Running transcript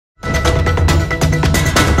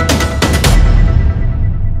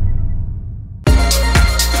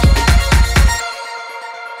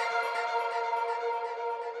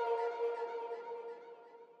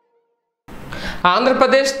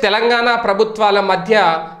ఆంధ్రప్రదేశ్ తెలంగాణ ప్రభుత్వాల మధ్య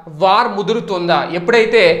వార్ ముదురుతుందా?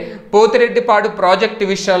 ఎప్పుడైతే పోతిరెడ్డిపాడు ప్రాజెక్టు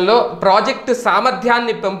విషయంలో ప్రాజెక్టు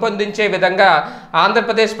సామర్థ్యాన్ని పెంపొందించే విధంగా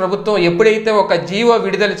ఆంధ్రప్రదేశ్ ప్రభుత్వం ఎప్పుడైతే ఒక జీవో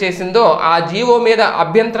విడుదల చేసిందో ఆ జీవో మీద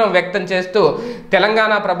అభ్యంతరం వ్యక్తం చేస్తూ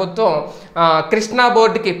తెలంగాణ ప్రభుత్వం కృష్ణా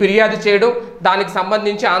బోర్డుకి ఫిర్యాదు చేయడం, దానికి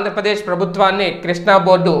సంబంధించి ఆంధ్రప్రదేశ్ ప్రభుత్వాన్ని కృష్ణా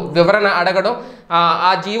బోర్డు వివరణ అడగడం,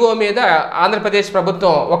 ఆ జీవో మీద ఆంధ్రప్రదేశ్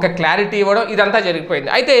ప్రభుత్వం ఒక క్లారిటీ ఇవ్వడం, ఇదంతా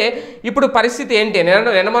జరిగిపోయింది. అయితే ఇప్పుడు పరిస్థితి ఏంటి?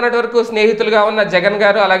 నిన్నమొన్నటి వరకు స్నేహితులుగా ఉన్న జగన్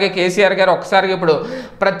గారు అలాగే కేసీఆర్ గారు ఒకసారిగా ఇప్పుడు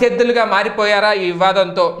ప్రత్యర్థులుగా మారిపోయారా ఈ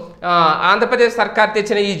వివాదంతో? ఆంధ్రప్రదేశ్ సర్కార్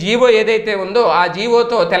తెచ్చిన ఈ జీవో ఏదైతే ఉందో ఆ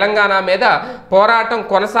జీవోతో తెలంగాణ మీద పోరాటం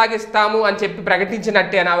కొనసాగిస్తాము అని చెప్పి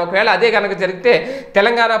ప్రకటించినట్టేనా? ఒకవేళ అదే కనుక జరిగితే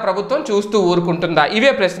తెలంగాణ ప్రభుత్వం చూస్తూ ఊరుకుంటుందా?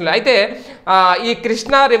 ఇవే ప్రశ్నలు. అయితే ఈ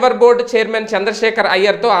Krishna river board chairman Chandrasekhar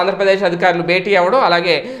అయ్యర్తో Andhra Pradesh అధికారులు భేటీ అవ్వడం,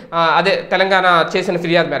 అలాగే అదే తెలంగాణ చేసిన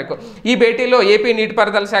ఫిర్యాదు మేరకు ఈ భేటీలో ఏపీ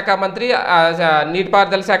నీటిపారుదల శాఖ మంత్రి,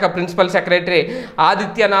 నీటిపారుదల శాఖ ప్రిన్సిపల్ సెక్రటరీ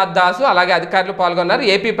ఆదిత్యనాథ్ దాసు అలాగే అధికారులు పాల్గొన్నారు.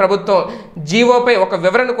 ఏపీ ప్రభుత్వం జీవోపై ఒక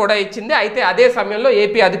వివరణ కూడా ఇచ్చింది. అయితే అదే సమయంలో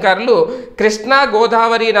ఏపీ అధికారులు కృష్ణా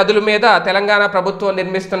గోదావరి నదుల మీద తెలంగాణ ప్రభుత్వం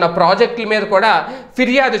నిర్మిస్తున్న ప్రాజెక్టుల మీద కూడా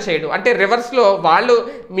ఫిర్యాదు చేయడం, అంటే రివర్స్లో వాళ్ళు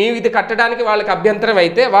మీ ఇది కట్టడానికి వాళ్ళకి అభ్యంతరం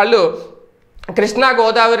అయితే వాళ్ళు కృష్ణా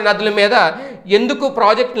గోదావరి నదుల మీద ఎందుకు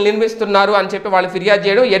ప్రాజెక్టులు నిర్మిస్తున్నారు అని చెప్పి వాళ్ళు ఫిర్యాదు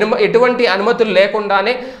చేయడం, ఎటువంటి అనుమతులు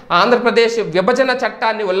లేకుండానే ఆంధ్రప్రదేశ్ విభజన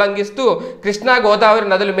చట్టాన్ని ఉల్లంఘిస్తూ కృష్ణా గోదావరి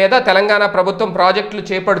నదుల మీద తెలంగాణ ప్రభుత్వం ప్రాజెక్టులు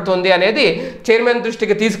చేపడుతుంది అనేది చైర్మన్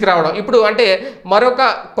దృష్టికి తీసుకురావడం, ఇప్పుడు అంటే మరొక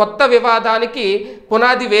కొత్త వివాదానికి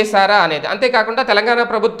పునాది వేశారా అనేది. అంతేకాకుండా తెలంగాణ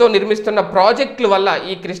ప్రభుత్వం నిర్మిస్తున్న ప్రాజెక్టుల వల్ల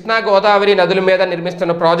ఈ కృష్ణా గోదావరి నదుల మీద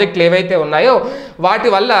నిర్మిస్తున్న ప్రాజెక్టులు ఏవైతే ఉన్నాయో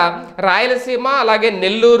వాటి వల్ల రాయలసీమ అలాగే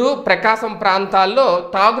నెల్లూరు ప్రకాశం ప్రాంతాల్లో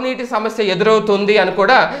తాగునీటి సమస్య ఎదురవుతుంది అని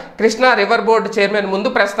కూడా కృష్ణా రివర్ బోర్డు చైర్మన్ ముందు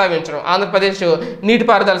ప్రస్తావించడం ఆంధ్రప్రదేశ్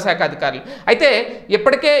నీటిపారుదల శాఖ అధికారులు. అయితే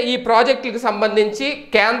ఇప్పటికే ఈ ప్రాజెక్టులకు సంబంధించి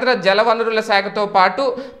కేంద్ర జలవనరుల శాఖతో పాటు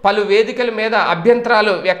పలు వేదికల మీద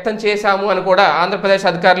అభ్యంతరాలు వ్యక్తం చేశాము అని కూడా ఆంధ్రప్రదేశ్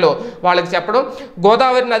అధికారులు వాళ్ళకి చెప్పడం,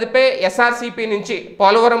 గోదావరి నదిపై ఎస్ఆర్సిపి నుంచి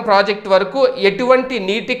పోలవరం ప్రాజెక్టు వరకు ఎటువంటి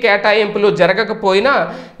నీటి కేటాయింపులు జరగకపోయినా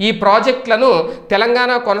ఈ ప్రాజెక్టులను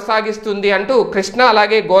తెలంగాణ కొనసాగిస్తుంది అంటూ కృష్ణా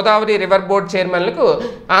అలాగే గోదావరి రివర్ బోర్డు చైర్మన్లకు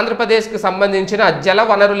ఆంధ్రప్రదేశ్కి సంబంధించిన జల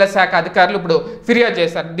వనరుల శాఖ అధికారులు ఇప్పుడు ఫిర్యాదు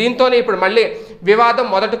చేశారు. దీంతోనే ఇప్పుడు మళ్ళీ వివాదం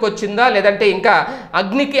మొదటికి వచ్చిందా లేదంటే ఇంకా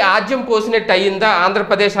అగ్నికి ఆజ్యం పోసినట్టు అయ్యిందా?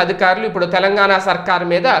 ఆంధ్రప్రదేశ్ అధికారులు ఇప్పుడు తెలంగాణ సర్కార్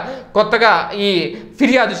మీద కొత్తగా ఈ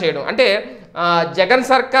ఫిర్యాదు చేయడం, అంటే జగన్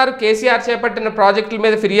సర్కారు కేసీఆర్ చేపట్టిన ప్రాజెక్టుల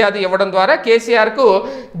మీద ఫిర్యాదు ఇవ్వడం ద్వారా కేసీఆర్కు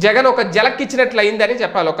జగన్ ఒక జలక్కిచ్చినట్లు అయిందని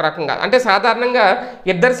చెప్పాలి ఒక రకంగా. అంటే సాధారణంగా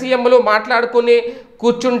ఇద్దరు సీఎంలు మాట్లాడుకుని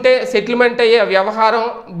కూర్చుంటే సెటిల్మెంట్ అయ్యే వ్యవహారం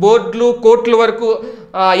బోర్డులు కోర్టుల వరకు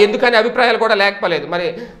ఎందుకని అభిప్రాయాలు కూడా లేకపోలేదు. మరి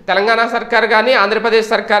తెలంగాణ సర్కార్ కానీ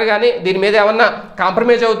ఆంధ్రప్రదేశ్ సర్కార్ కానీ దీని మీద ఏమన్నా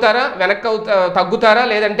కాంప్రమైజ్ అవుతారా, వెనక్కి తగ్గుతారా,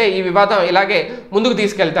 లేదంటే ఈ వివాదం ఇలాగే ముందుకు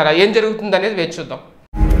తీసుకెళ్తారా? ఏం జరుగుతుంది అనేది వేచి చూద్దాం.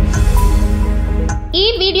 ఈ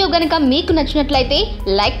వీడియో గనుక మీకు నచ్చినట్లయితే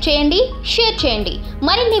లైక్ చేయండి, షేర్ చేయండి.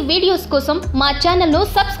 మరిన్ని వీడియోస్ కోసం మా ఛానల్ను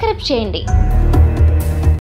సబ్స్క్రైబ్ చేయండి.